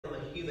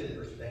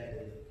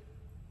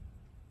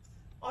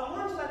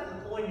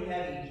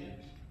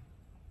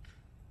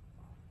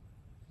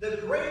the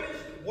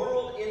greatest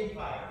world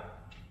empire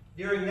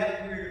during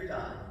that period of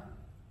time.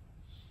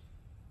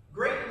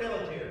 Great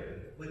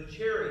military with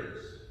chariots,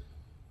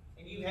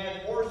 and you had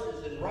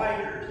horses and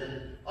riders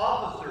and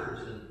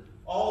officers and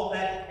all of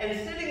that.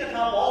 And sitting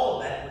atop all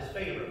of that was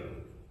Pharaoh,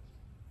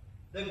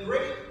 the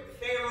great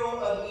Pharaoh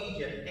of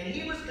Egypt. And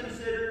he was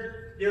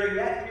considered during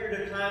that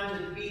period of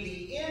time to be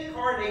the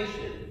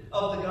incarnation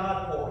of the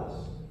god Horus.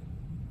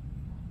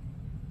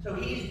 So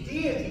he's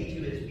deity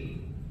to his people.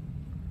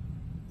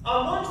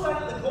 On one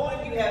side of the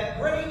coin, you have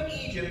great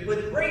Egypt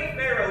with great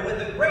Pharaoh,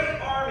 with a great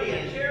army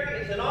and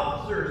chariots and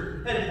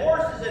officers and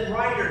horses and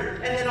riders.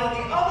 And then on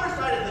the other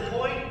side of the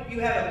coin, you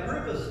have a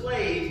group of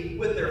slaves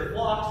with their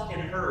flocks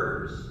and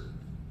herds.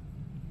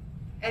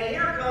 And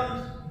here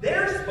comes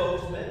their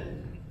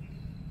spokesman,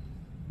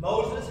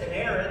 Moses and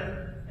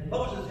Aaron, and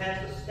Moses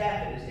has a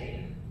staff in his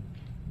hand.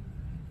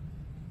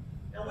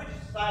 Now, which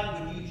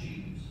side would you choose?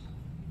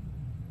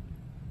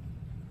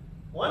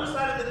 One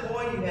side of the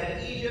coin you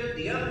have Egypt,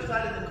 the other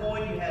side of the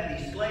coin you have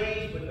these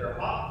slaves with their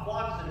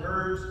flocks and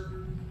herds,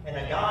 and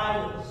a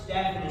guy with a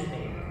staff in his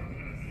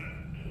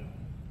hand,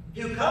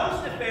 who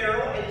comes to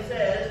Pharaoh and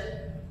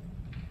says,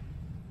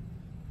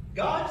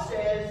 God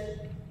says,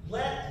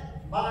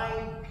 let my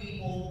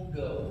people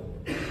go.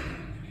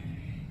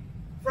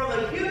 From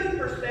a human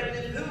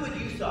perspective, who would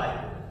you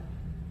side with?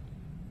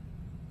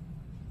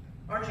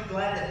 Aren't you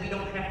glad that we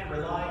don't have to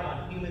rely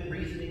on human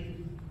reasoning?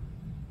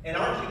 And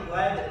aren't you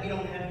glad that we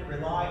don't have to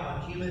rely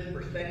on human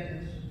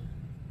perspectives?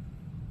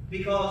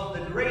 Because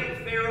the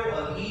great Pharaoh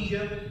of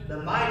Egypt,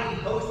 the mighty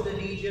host of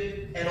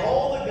Egypt, and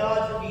all the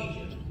gods of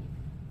Egypt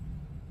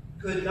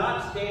could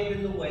not stand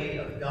in the way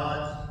of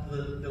God's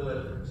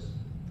deliverance.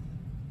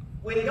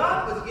 When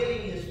God was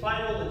giving his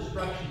final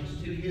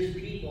instructions to his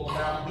people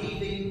about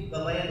leaving the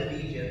land of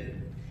Egypt,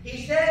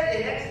 he said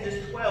in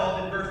Exodus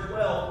 12 and verse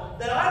 12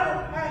 that I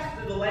will pass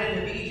through the land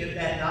of Egypt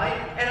that night,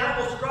 and I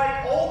will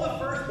strike all the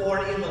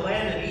firstborn in the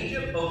land of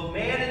Egypt, both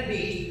man and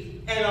beast,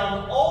 and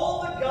on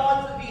all the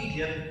gods of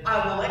Egypt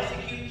I will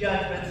execute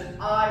judgments.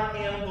 I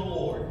am the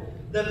Lord.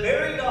 The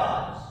very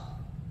gods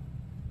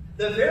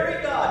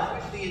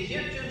which the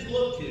Egyptians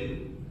looked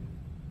to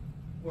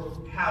were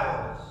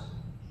powerless.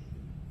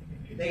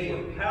 They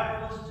were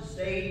powerless to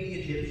save the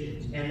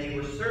Egyptians, and they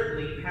were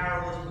certainly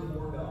powerless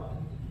before God.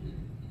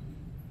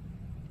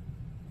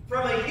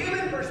 From a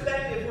human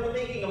perspective, we're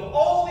thinking of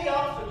all the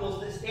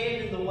obstacles that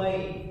stand in the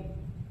way.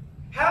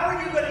 How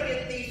are you going to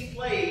get these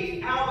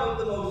slaves out of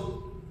the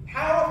most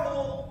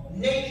powerful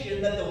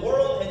nation that the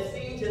world has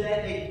seen to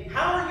that day?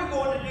 How are you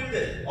going to do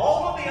this?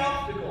 All of the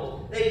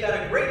obstacles. They've got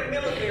a great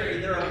military.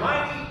 They're a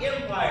mighty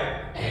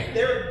empire.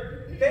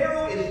 Their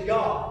Pharaoh is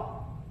God.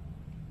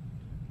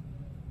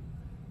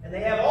 And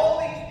they have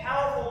all these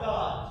powerful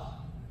gods.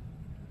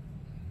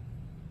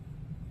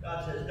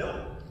 God says,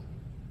 no.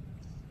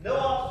 No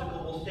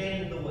obstacle will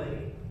stand in the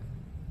way.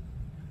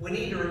 We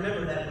need to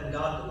remember that when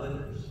God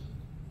delivers.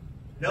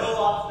 No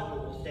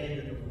obstacle will stand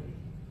in the way.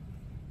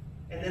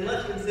 And then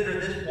let's consider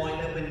this point,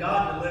 that when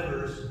God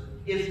delivers,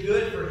 it's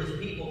good for his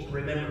people to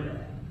remember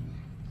that.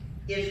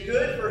 It's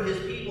good for his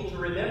people to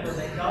remember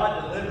that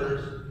God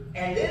delivers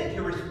and then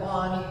to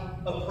respond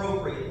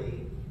appropriately.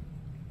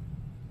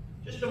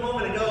 Just a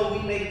moment ago,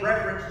 we made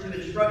reference to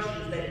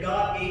instructions that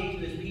God gave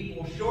to his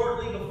people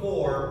shortly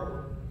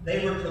before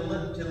they were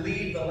to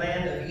leave the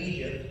land of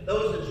Egypt.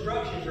 Those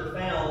instructions are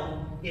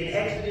found in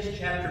Exodus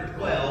chapter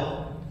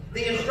 12.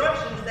 The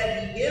instructions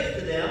that he gives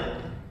to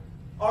them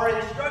are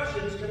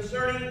instructions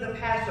concerning the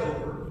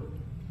Passover.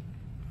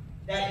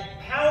 That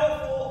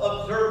powerful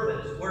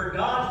observance where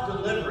God's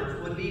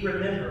deliverance would be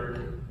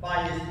remembered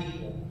by his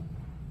people.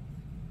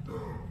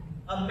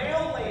 A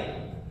male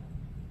lamb,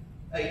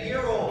 a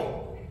year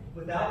old,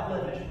 without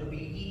blemish, would be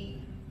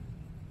eaten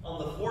on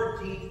the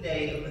 14th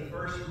day of the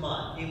first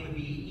month. It would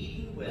be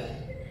eaten with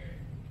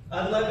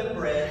unleavened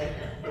bread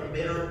and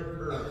bitter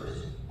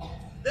herbs.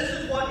 This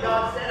is what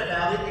God said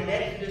about it in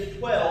Exodus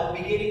 12,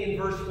 beginning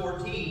in verse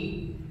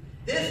 14.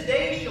 This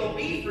day shall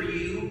be for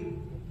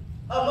you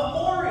a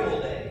memorial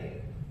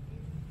day,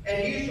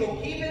 and you shall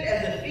keep it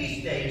as a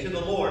feast day to the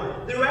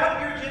Lord.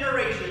 Throughout your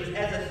generations,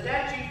 as a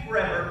statute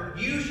forever,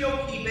 you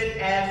shall keep it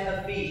as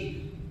a feast.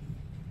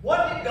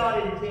 What did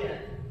God intend?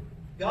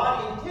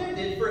 God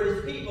intended for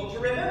his people to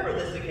remember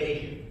this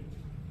occasion.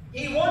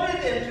 He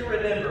wanted them to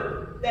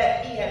remember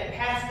that he had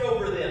passed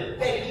over them,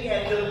 that he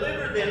had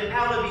delivered them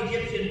out of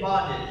Egyptian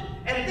bondage.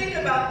 And think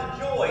about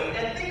the joy,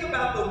 and think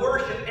about the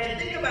worship, and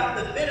think about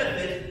the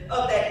benefits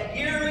of that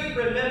yearly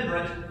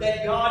remembrance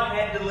that God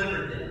had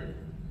delivered them.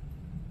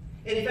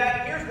 In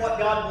fact, here's what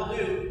God will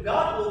do.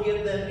 God will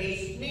give them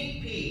a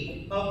sneak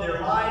peek of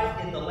their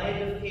lives in the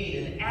land of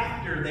Canaan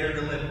after their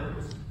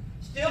deliverance.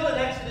 Still in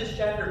Exodus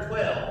chapter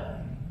 12,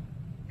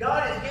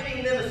 God is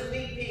giving them a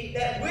sneak peek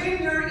that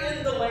when you're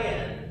in the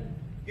land,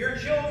 your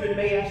children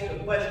may ask a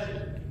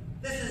question.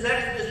 This is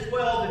Exodus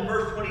 12 and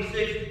verse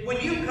 26.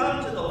 When you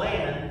come to the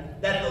land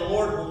that the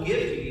Lord will give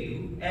to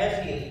you,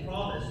 as he has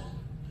promised,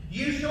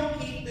 you shall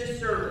keep this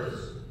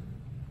service.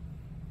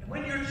 And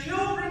when your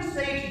children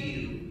say to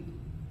you,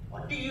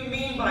 What do you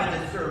mean by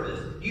this service?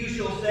 You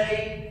shall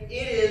say,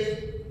 it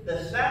is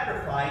the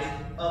sacrifice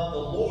of the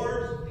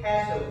Lord's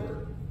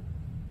Passover.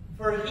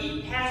 For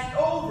he passed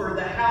over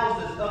the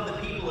houses of the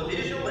people of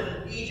Israel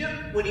in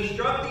Egypt when he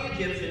struck the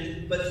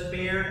Egyptians, but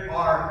spared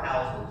our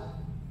houses.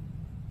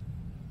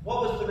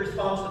 What was the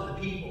response of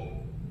the people?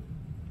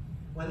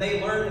 When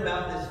they learned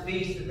about this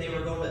feast that they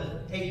were going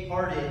to take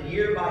part in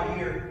year by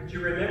year to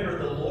remember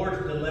the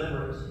Lord's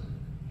deliverance.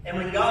 And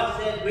when God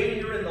said, when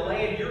you're in the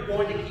land, you're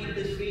going to keep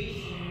this feast.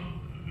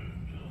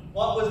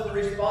 What was the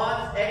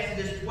response?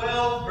 Exodus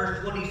 12,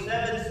 verse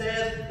 27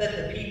 says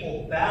that the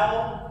people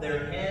bowed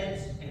their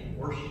heads and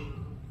worshiped.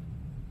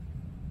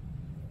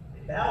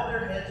 They bowed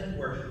their heads and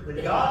worshiped.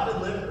 When God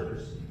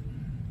delivers,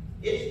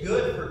 it's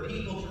good for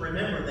people to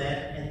remember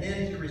that and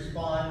then to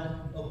respond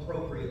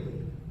appropriately.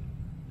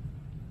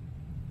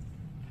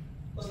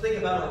 Let's think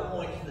about our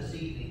points this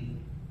evening.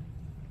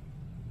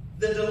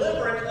 The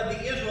deliverance of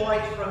the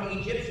Israelites from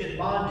Egyptian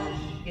bondage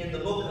in the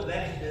book of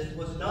Exodus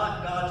was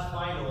not God's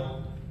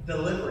final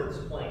deliverance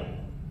plan.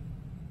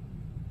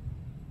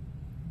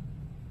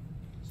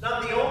 It's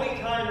not the only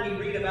time we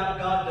read about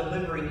God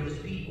delivering his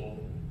people.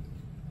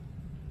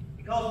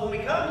 Because when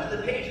we come to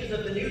the pages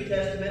of the New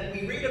Testament,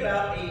 we read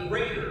about a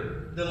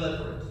greater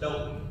deliverance,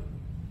 don't we?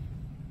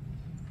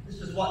 This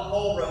is what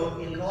Paul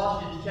wrote in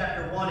Colossians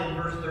chapter 1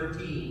 and verse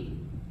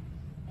 13.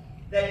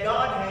 That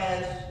God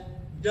has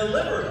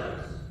delivered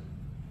us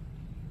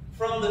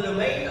from the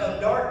domain of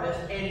darkness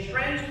and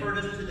transferred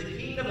us to the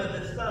kingdom of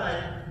his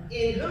Son,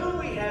 in whom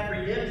we have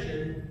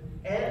redemption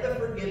and the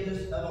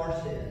forgiveness of our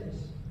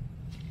sins.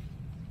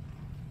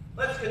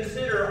 Let's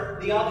consider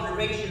the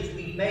observations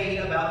we made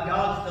about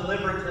God's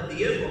deliverance of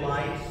the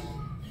Israelites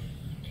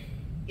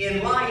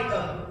in light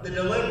of the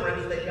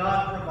deliverance that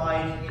God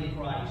provides in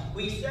Christ.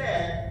 We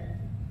said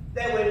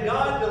that when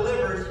God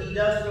delivers, he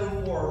does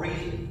so for a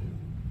reason.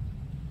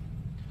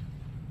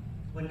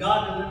 When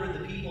God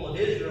delivered the people of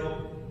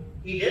Israel,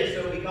 he did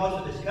so because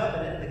of his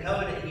covenant, the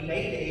covenant he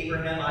made to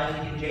Abraham,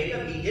 Isaac, and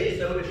Jacob. He did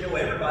so to show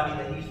everybody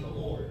that he's the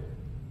Lord.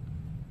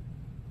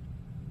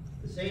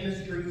 The same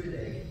is true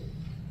today.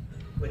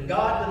 When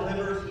God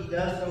delivers, he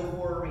does so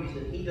for a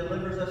reason. He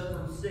delivers us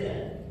from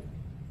sin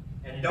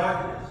and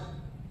darkness.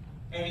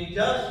 And he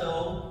does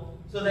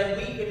so that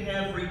we can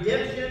have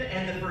redemption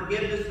and the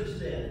forgiveness of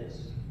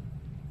sins.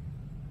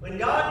 When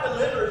God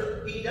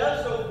delivers, he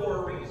does so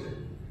for a reason.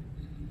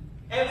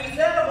 And we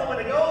said a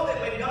moment ago that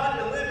when God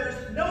delivers,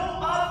 no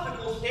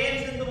obstacle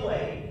stands in the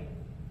way.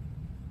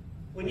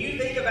 When you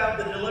think about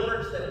the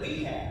deliverance that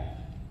we have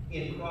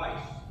in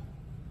Christ,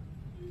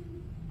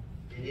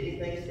 did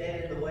anything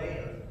stand in the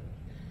way of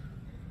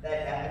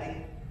that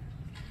happening?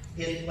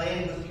 His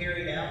plan was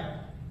carried out.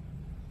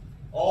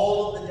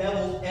 All of the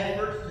devil's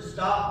efforts to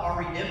stop our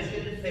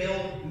redemption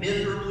failed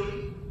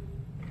miserably.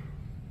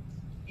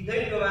 You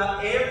think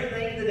about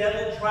everything the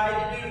devil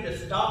tried to do to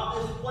stop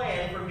this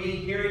plan from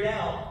being carried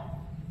out.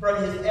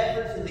 From his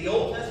efforts in the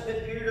Old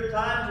Testament period of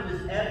time to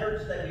his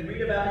efforts that we read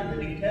about in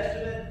the New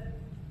Testament,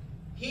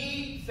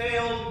 he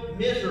failed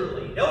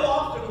miserably. No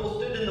obstacle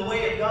stood in the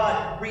way of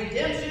God.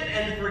 Redemption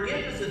and the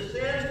forgiveness of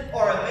sins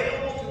are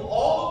available to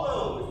all of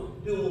those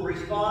who will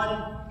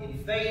respond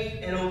in faith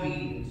and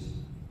obedience.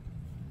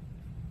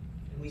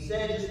 And we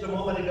said just a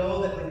moment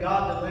ago that when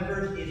God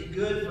delivers, it's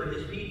good for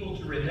his people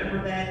to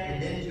remember that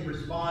and then to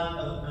respond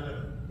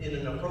in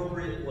an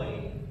appropriate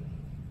way.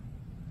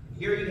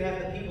 Here you have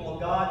the people of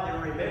God.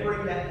 They're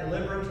remembering that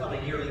deliverance on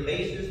a yearly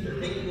basis.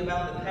 They're thinking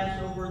about the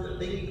Passover. They're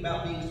thinking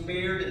about being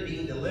spared and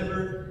being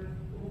delivered.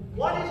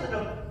 What is an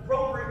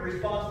appropriate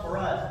response for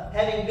us?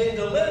 Having been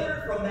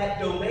delivered from that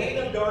domain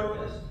of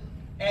darkness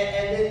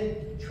and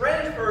then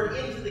transferred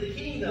into the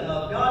kingdom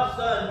of God's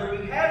Son where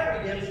you have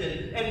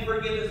redemption and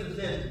forgiveness of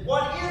sins.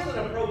 What is an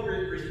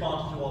appropriate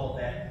response to all of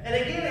that? And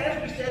again,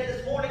 as we said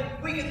this morning,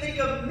 we can think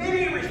of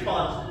many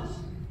responses.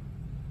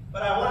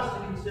 But I want us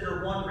to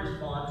consider one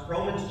response,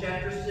 Romans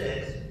chapter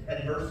 6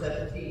 and verse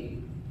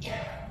 17.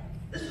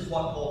 This is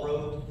what Paul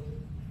wrote.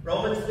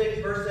 Romans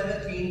 6 verse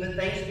 17, but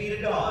thanks be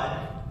to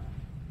God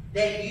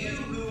that you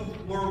who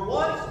were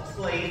once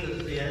slaves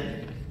of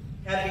sin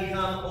have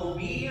become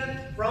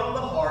obedient from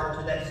the heart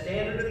to that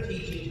standard of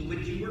teaching to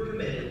which you were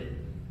committed,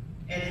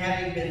 and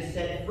having been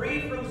set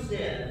free from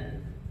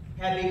sin,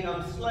 have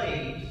become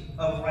slaves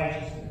of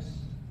righteousness.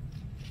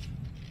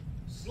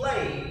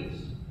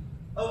 Slaves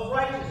of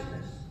righteousness.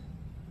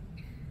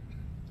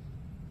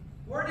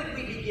 Where did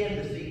we begin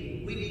this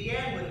evening? We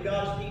began with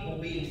God's people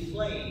being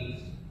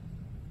slaves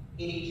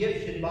in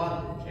Egyptian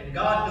bondage, and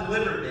God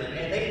delivered them,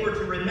 and they were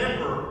to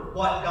remember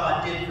what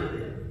God did for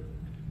them.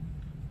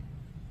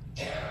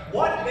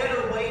 What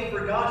better way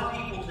for God's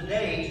people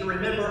today to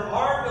remember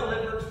our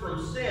deliverance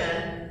from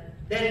sin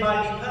than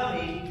by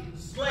becoming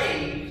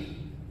slaves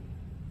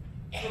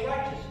to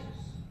righteousness?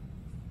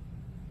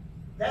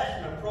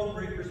 That's an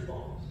appropriate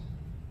response.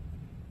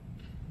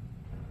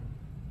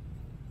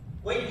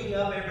 Waking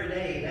up every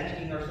day and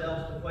asking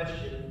ourselves the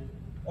question,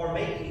 or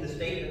making the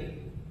statement,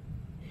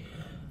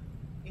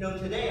 you know,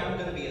 today I'm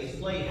going to be a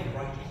slave of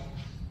righteousness.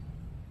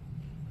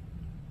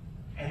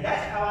 And And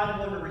that's how I'm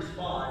going to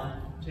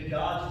respond to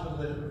God's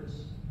deliverance.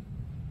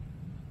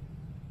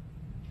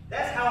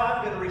 That's how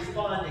I'm going to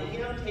respond to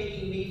Him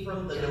taking me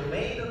from the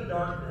domain of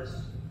darkness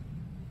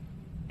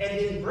and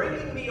then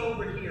bringing me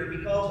over here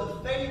because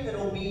of faith and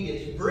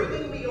obedience,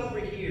 bringing me over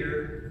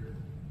here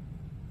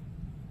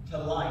to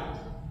light,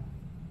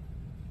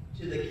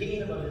 to the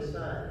kingdom of His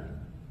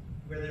Son,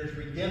 where there's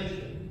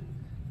redemption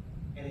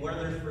and where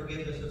there's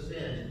forgiveness of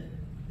sins.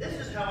 This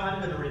is how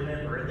I'm going to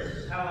remember, and this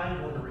is how I'm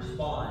going to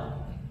respond.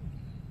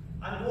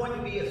 I'm going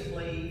to be a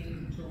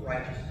slave to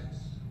righteousness.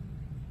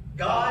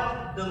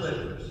 God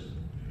delivers.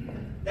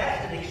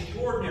 That's an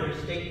extraordinary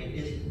statement,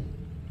 isn't it?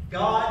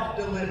 God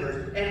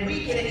delivers. And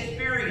we can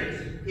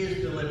experience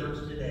His deliverance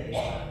today.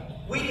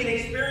 We can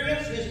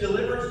experience His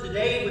deliverance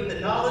today with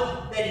the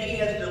knowledge that He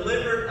has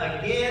delivered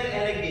again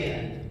and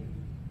again.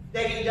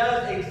 That He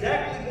does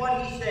exactly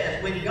what He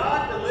says. When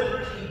God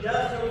delivers, He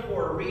does so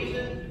for a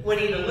reason. When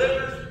He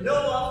delivers, no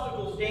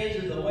obstacle stands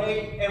in the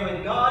way. And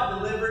when God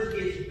delivers,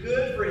 it's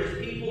good for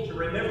His people to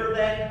remember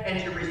that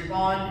and to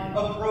respond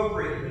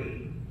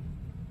appropriately.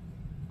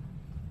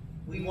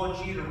 We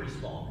want you to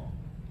respond.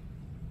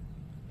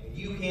 And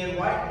you can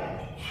right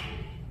now,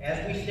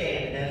 as we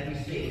stand and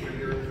as we sing for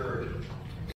your